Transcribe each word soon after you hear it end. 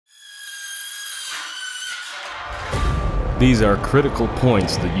These are critical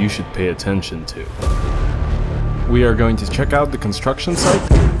points that you should pay attention to. We are going to check out the construction site.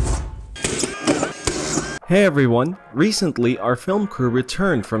 Hey everyone! Recently our film crew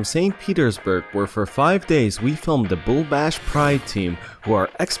returned from St. Petersburg, where for 5 days we filmed the Bull Bash Pride team, who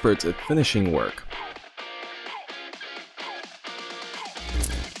are experts at finishing work.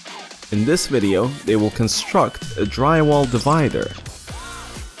 In this video, they will construct a drywall divider.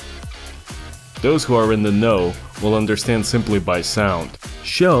 Those who are in the know will understand simply by sound.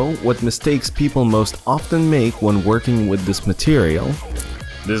 Show what mistakes people most often make when working with this material.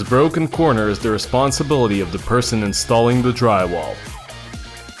 This broken corner is the responsibility of the person installing the drywall.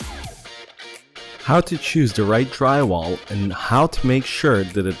 How to choose the right drywall and how to make sure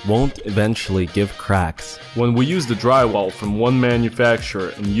that it won't eventually give cracks. When we use the drywall from one manufacturer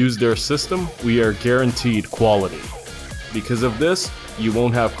and use their system, we are guaranteed quality. Because of this, you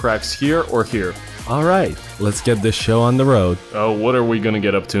won't have cracks here or here. Alright, let's get this show on the road. Oh, what are we gonna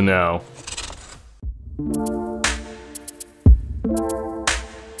get up to now?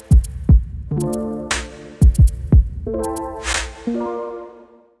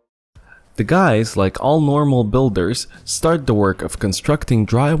 The guys, like all normal builders, start the work of constructing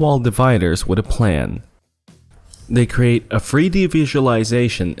drywall dividers with a plan. They create a 3D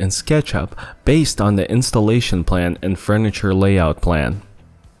visualization in SketchUp based on the installation plan and furniture layout plan.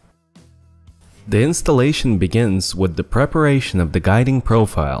 The installation begins with the preparation of the guiding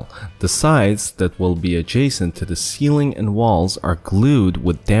profile. The sides that will be adjacent to the ceiling and walls are glued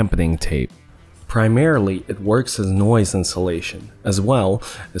with dampening tape. Primarily, it works as noise insulation, as well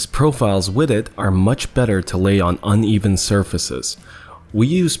as profiles with it are much better to lay on uneven surfaces. We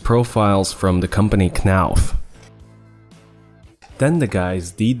use profiles from the company Knauf. Then the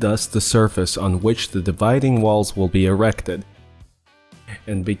guys de-dust the surface on which the dividing walls will be erected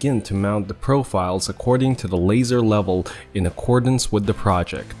and begin to mount the profiles according to the laser level in accordance with the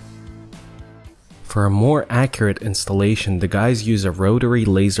project. For a more accurate installation, the guys use a rotary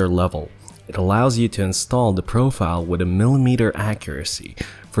laser level. It allows you to install the profile with a millimeter accuracy.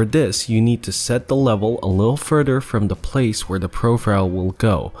 For this, you need to set the level a little further from the place where the profile will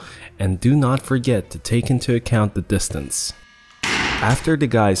go, and do not forget to take into account the distance. After the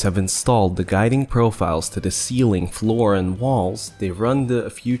guys have installed the guiding profiles to the ceiling, floor and walls, they run the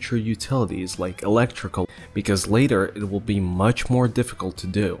future utilities like electrical, because later it will be much more difficult to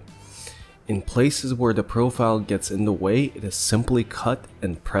do. In places where the profile gets in the way, it is simply cut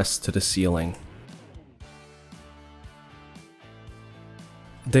and pressed to the ceiling.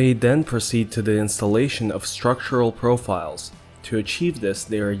 They then proceed to the installation of structural profiles. To achieve this,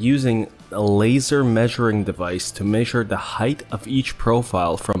 they are using a laser measuring device to measure the height of each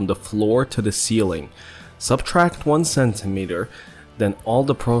profile from the floor to the ceiling. Subtract 1 centimeter, then all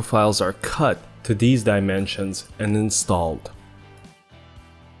the profiles are cut to these dimensions and installed.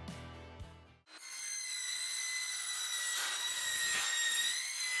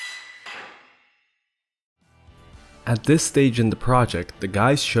 At this stage in the project, the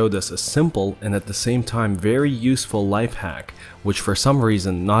guys showed us a simple and at the same time very useful life hack, which for some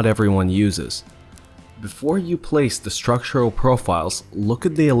reason not everyone uses. Before you place the structural profiles, look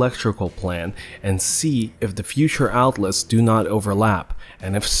at the electrical plan and see if the future outlets do not overlap,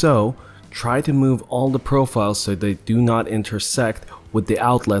 and if so, try to move all the profiles so they do not intersect with the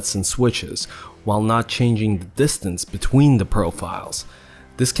outlets and switches, while not changing the distance between the profiles.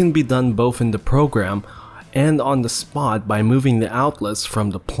 This can be done both in the program and on the spot by moving the outlets from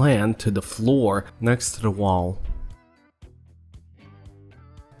the plan to the floor next to the wall.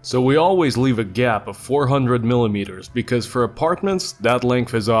 So we always leave a gap of 400 millimeters because for apartments that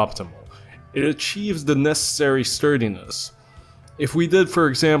length is optimal. It achieves the necessary sturdiness. If we did, for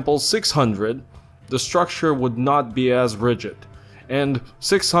example, 600, the structure would not be as rigid, and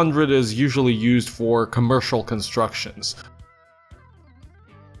 600 is usually used for commercial constructions.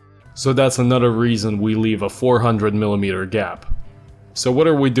 So that's another reason we leave a 400 millimeter gap. So what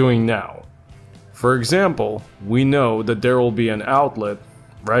are we doing now? For example, we know that there will be an outlet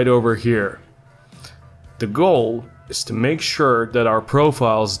right over here. The goal is to make sure that our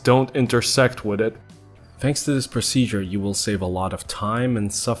profiles don't intersect with it. Thanks to this procedure, you will save a lot of time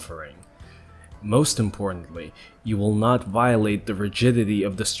and suffering. Most importantly, you will not violate the rigidity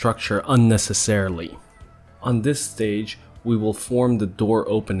of the structure unnecessarily. On this stage, we will form the door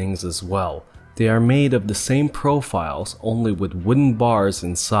openings as well. They are made of the same profiles, only with wooden bars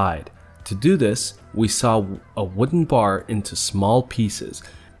inside. To do this, we saw a wooden bar into small pieces,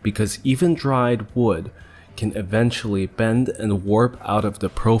 because even dried wood can eventually bend and warp out of the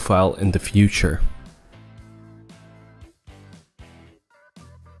profile in the future.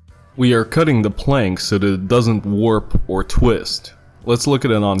 We are cutting the plank so that it doesn't warp or twist. Let's look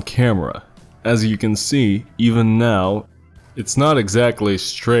at it on camera. As you can see, even now, it's not exactly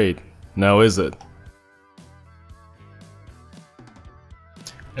straight, now is it?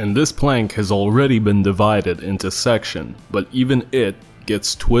 And this plank has already been divided into sections, but even it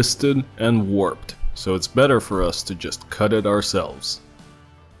gets twisted and warped, so it's better for us to just cut it ourselves.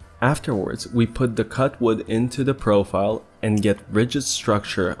 Afterwards, we put the cut wood into the profile and get rigid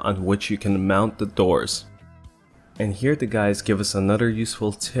structure on which you can mount the doors. And here the guys give us another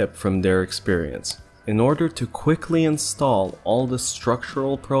useful tip from their experience. In order to quickly install all the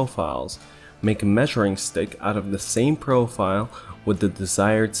structural profiles, make a measuring stick out of the same profile with the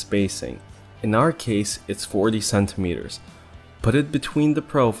desired spacing. In our case, it's 40 centimeters. Put it between the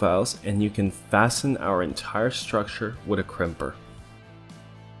profiles and you can fasten our entire structure with a crimper.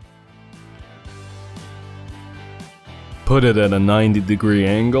 Put it at a 90-degree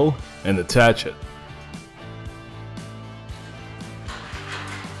angle and attach it.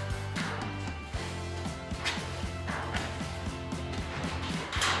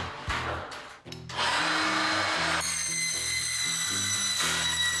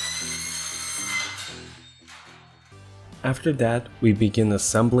 After that, we begin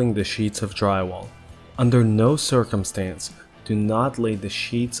assembling the sheets of drywall. Under no circumstance, do not lay the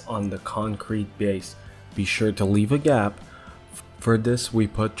sheets on the concrete base. Be sure to leave a gap. For this, we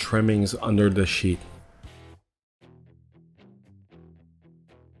put trimmings under the sheet.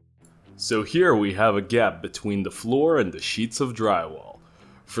 So here we have a gap between the floor and the sheets of drywall.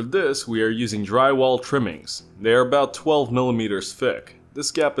 For this, we are using drywall trimmings. They are about 12 millimeters thick. This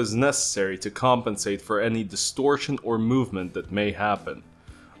gap is necessary to compensate for any distortion or movement that may happen.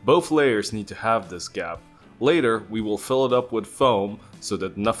 Both layers need to have this gap. Later, we will fill it up with foam so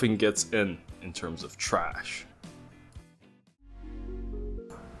that nothing gets in terms of trash.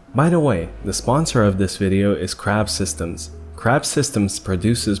 By the way, the sponsor of this video is Crab Systems. Crab Systems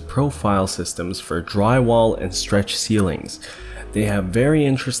produces profile systems for drywall and stretch ceilings. They have very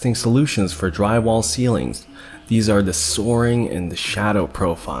interesting solutions for drywall ceilings. These are the soaring and the shadow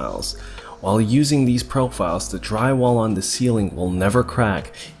profiles. While using these profiles, the drywall on the ceiling will never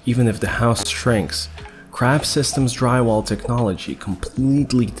crack, even if the house shrinks. Crab Systems drywall technology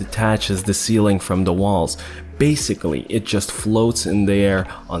completely detaches the ceiling from the walls. Basically, it just floats in the air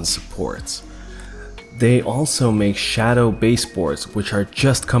on supports. They also make shadow baseboards, which are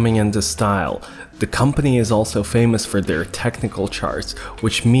just coming into style. The company is also famous for their technical charts,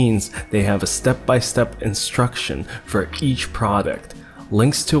 which means they have a step-by-step instruction for each product,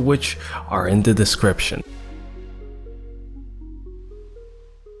 links to which are in the description.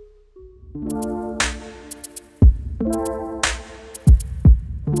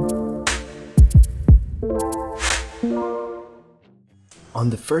 On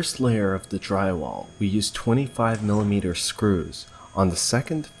the first layer of the drywall, we use 25mm screws. On the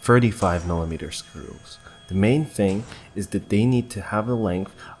second, 35mm screws. The main thing is that they need to have a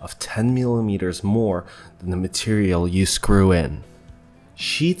length of 10mm more than the material you screw in.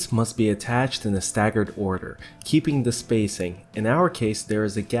 Sheets must be attached in a staggered order, keeping the spacing. In our case, there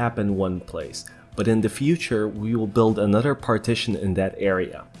is a gap in one place, but in the future we will build another partition in that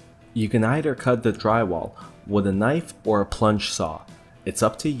area. You can either cut the drywall with a knife or a plunge saw. It's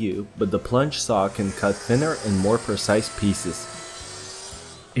up to you, but the plunge saw can cut thinner and more precise pieces.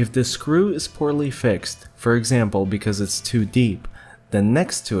 If the screw is poorly fixed, for example because it's too deep, then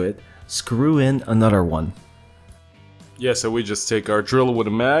next to it, screw in another one. Yeah, so we just take our drill with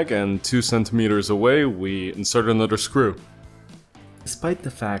a mag and 2 centimeters away we insert another screw. Despite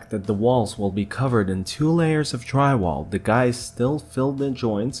the fact that the walls will be covered in 2 layers of drywall, the guys still fill the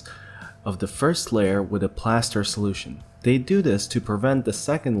joints of the first layer with a plaster solution. They do this to prevent the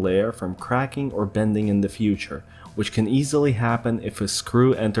second layer from cracking or bending in the future, which can easily happen if a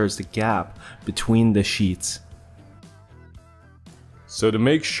screw enters the gap between the sheets. So to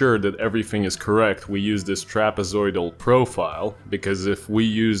make sure that everything is correct, we use this trapezoidal profile, because if we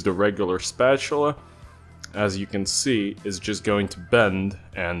use the regular spatula, as you can see, it's just going to bend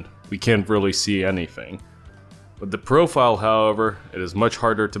and we can't really see anything. With the profile, however, it is much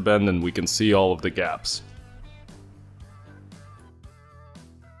harder to bend and we can see all of the gaps.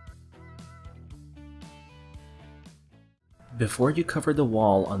 Before you cover the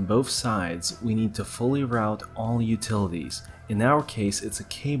wall on both sides, we need to fully route all utilities. In our case, it's a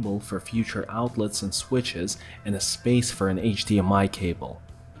cable for future outlets and switches and a space for an HDMI cable.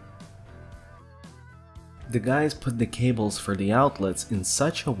 The guys put the cables for the outlets in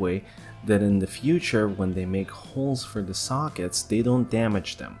such a way that in the future when they make holes for the sockets, they don't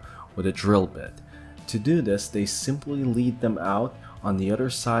damage them with a drill bit. To do this, they simply lead them out on the other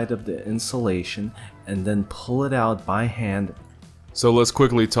side of the insulation and then pull it out by hand. So let's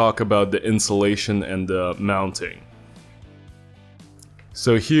quickly talk about the insulation and the mounting.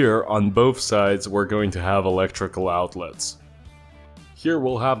 So here on both sides we're going to have electrical outlets. Here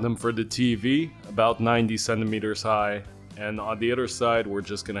we'll have them for the TV, about 90 centimeters high, and on the other side we're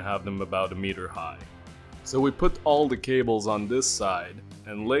just gonna have them about a meter high. So we put all the cables on this side,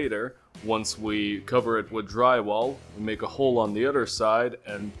 and later, once we cover it with drywall, we make a hole on the other side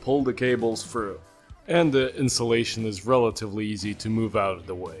and pull the cables through. And the insulation is relatively easy to move out of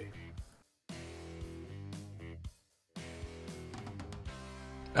the way.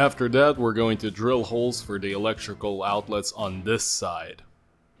 After that, we're going to drill holes for the electrical outlets on this side.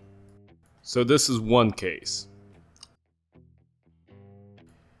 So this is one case.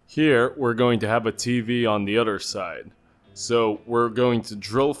 Here, we're going to have a TV on the other side. So we're going to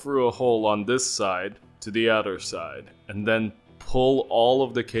drill through a hole on this side to the other side, and then pull all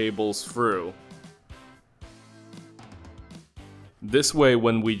of the cables through. This way,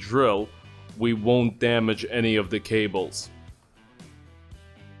 when we drill, we won't damage any of the cables.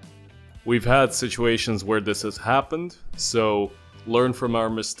 We've had situations where this has happened, so learn from our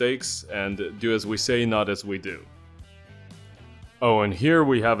mistakes and do as we say, not as we do. Oh, and here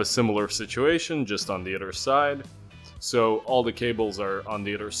we have a similar situation, just on the other side. So all the cables are on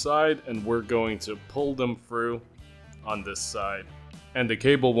the other side, and we're going to pull them through on this side, and the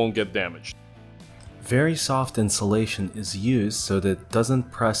cable won't get damaged. Very soft insulation is used so that it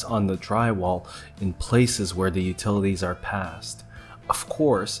doesn't press on the drywall in places where the utilities are passed. Of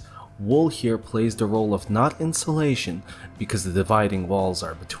course, wool here plays the role of not insulation because the dividing walls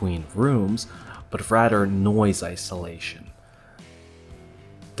are between rooms, but rather noise isolation.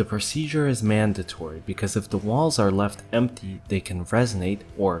 The procedure is mandatory because if the walls are left empty, they can resonate,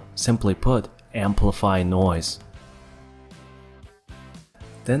 or simply put, amplify noise.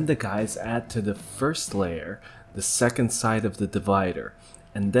 Then the guys add to the first layer the second side of the divider,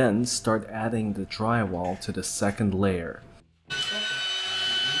 and then start adding the drywall to the second layer.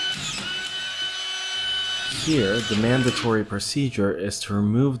 Here, the mandatory procedure is to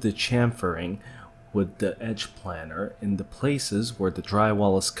remove the chamfering with the edge planner in the places where the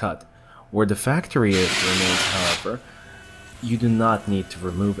drywall is cut. Where the factory edge remains, however, you do not need to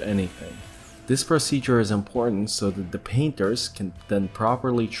remove anything. This procedure is important so that the painters can then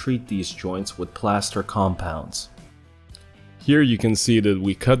properly treat these joints with plaster compounds. Here you can see that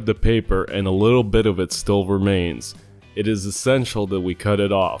we cut the paper and a little bit of it still remains. It is essential that we cut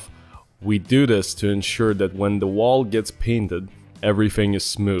it off. We do this to ensure that when the wall gets painted, everything is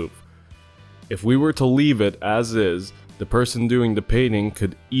smooth. If we were to leave it as is, the person doing the painting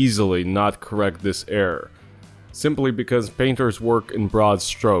could easily not correct this error, simply because painters work in broad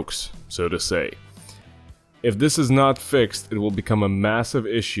strokes, so to say. If this is not fixed, it will become a massive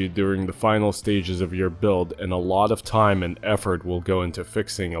issue during the final stages of your build, and a lot of time and effort will go into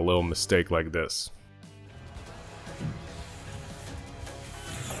fixing a little mistake like this.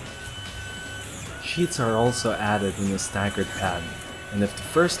 Sheets are also added in a staggered pattern, and if the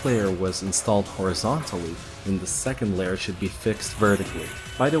first layer was installed horizontally, then the second layer should be fixed vertically.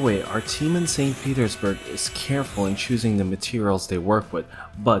 By the way, our team in St. Petersburg is careful in choosing the materials they work with,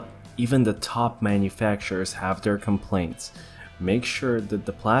 but even the top manufacturers have their complaints. Make sure that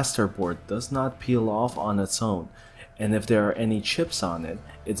the plasterboard does not peel off on its own, and if there are any chips on it,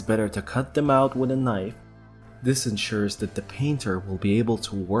 it's better to cut them out with a knife. This ensures that the painter will be able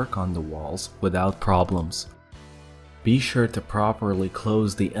to work on the walls without problems. Be sure to properly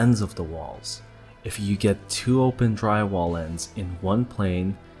close the ends of the walls. If you get two open drywall ends in one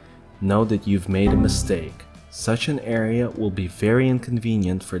plane, know that you've made a mistake. Such an area will be very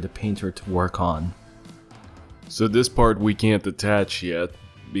inconvenient for the painter to work on. So this part we can't attach yet,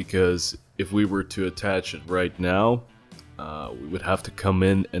 because if we were to attach it right now, we would have to come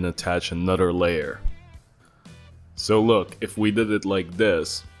in and attach another layer. So look, if we did it like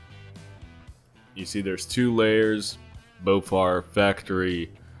this, you see there's two layers, both are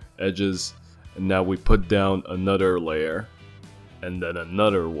factory edges, and now we put down another layer, and then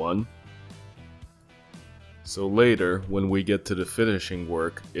another one. So later, when we get to the finishing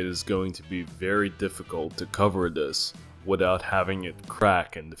work, it is going to be very difficult to cover this without having it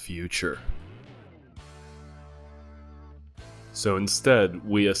crack in the future. So instead,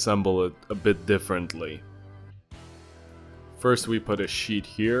 we assemble it a bit differently. First we put a sheet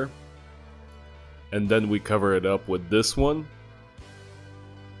here, and then we cover it up with this one,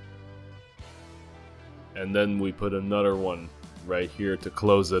 and then we put another one right here to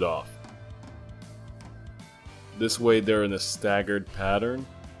close it off. This way they're in a staggered pattern,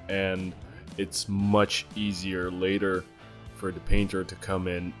 and it's much easier later for the painter to come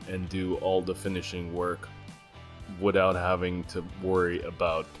in and do all the finishing work without having to worry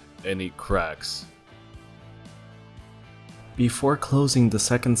about any cracks. Before closing the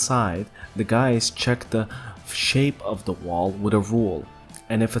second side, the guys check the shape of the wall with a rule,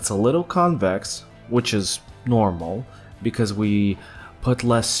 and if it's a little convex, which is normal because we put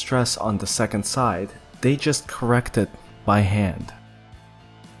less stress on the second side, they just correct it by hand.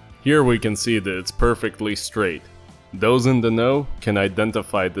 Here we can see that it's perfectly straight. Those in the know can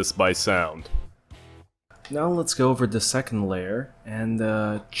identify this by sound. Now let's go over the second layer and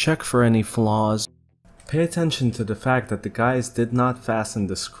check for any flaws. Pay attention to the fact that the guys did not fasten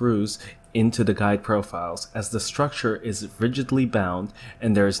the screws into the guide profiles, as the structure is rigidly bound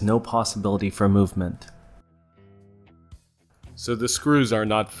and there is no possibility for movement. So the screws are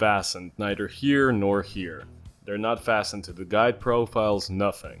not fastened, neither here nor here. They're not fastened to the guide profiles,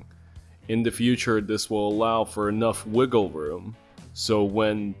 nothing. In the future, this will allow for enough wiggle room, so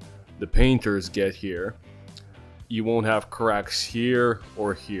when the painters get here, you won't have cracks here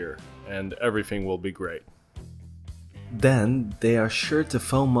or here, and everything will be great. Then they are sure to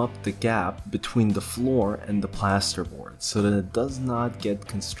foam up the gap between the floor and the plasterboard so that it does not get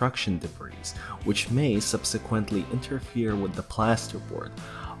construction debris, which may subsequently interfere with the plasterboard.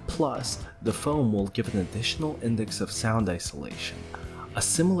 Plus, the foam will give an additional index of sound isolation. A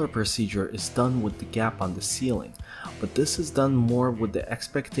similar procedure is done with the gap on the ceiling, but this is done more with the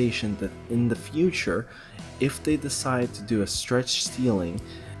expectation that in the future, if they decide to do a stretched ceiling,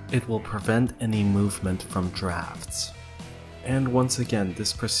 it will prevent any movement from drafts. And once again,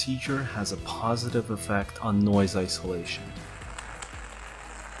 this procedure has a positive effect on noise isolation.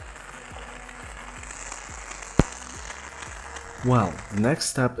 Well, the next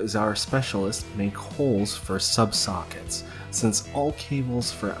step is our specialists make holes for sub-sockets. Since all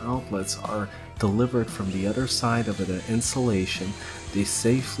cables for outlets are delivered from the other side of the insulation, they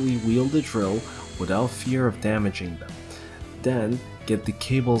safely wheel the drill without fear of damaging them. Then, get the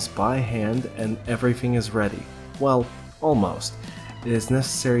cables by hand and everything is ready. Well, almost. It is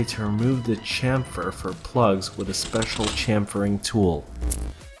necessary to remove the chamfer for plugs with a special chamfering tool.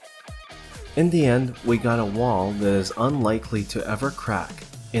 In the end, we got a wall that is unlikely to ever crack.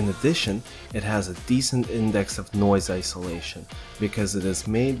 In addition, it has a decent index of noise isolation because it is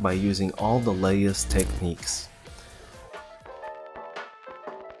made by using all the latest techniques.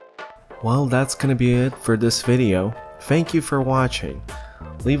 Well, that's gonna be it for this video. Thank you for watching.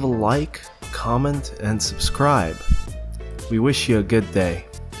 Leave a like, comment, and subscribe. We wish you a good day.